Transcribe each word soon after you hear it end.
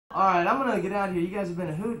Alright, I'm gonna get out of here. You guys have been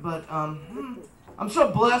a hoot, but, I'm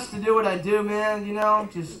so blessed to do what I do, man, you know?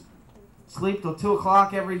 Just sleep till 2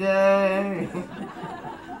 o'clock every day.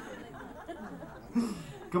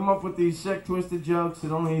 Come up with these sick, twisted jokes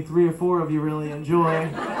that only 3 or 4 of you really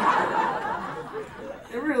enjoy.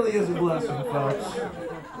 It really is a blessing, folks.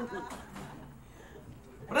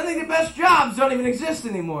 But I think the best jobs don't even exist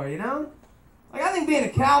anymore, you know? Like, I think being a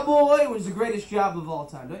cowboy was the greatest job of all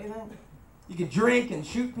time, don't you think? You could drink and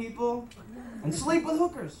shoot people and sleep with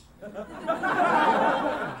hookers.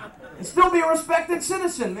 And still be a respected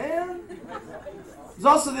citizen, man. It's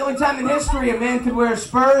also the only time in history a man could wear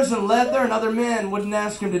spurs and leather and other men wouldn't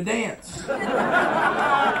ask him to dance.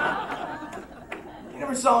 You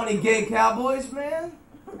never saw any gay cowboys, man?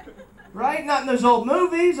 Right? Not in those old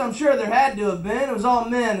movies. I'm sure there had to have been. It was all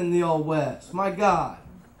men in the Old West. My God.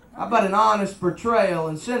 How about an honest portrayal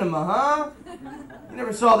in cinema, huh? You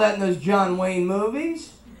never saw that in those John Wayne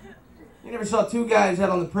movies. You never saw 2 guys out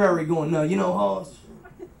on the prairie going, "No, you know, Hoss,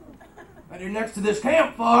 right here next to this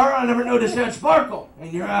campfire, I never noticed that sparkle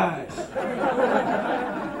in your eyes.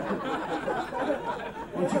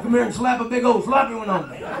 Why don't you come here and slap a big old floppy one on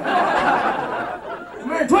me? Come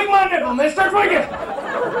here and twig my nipple, mister, twig it!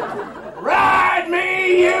 Ride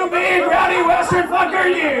me, you big rowdy western fucker,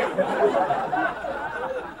 you!"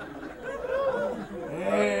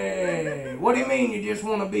 Hey, what do you mean you just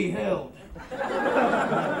want to be held?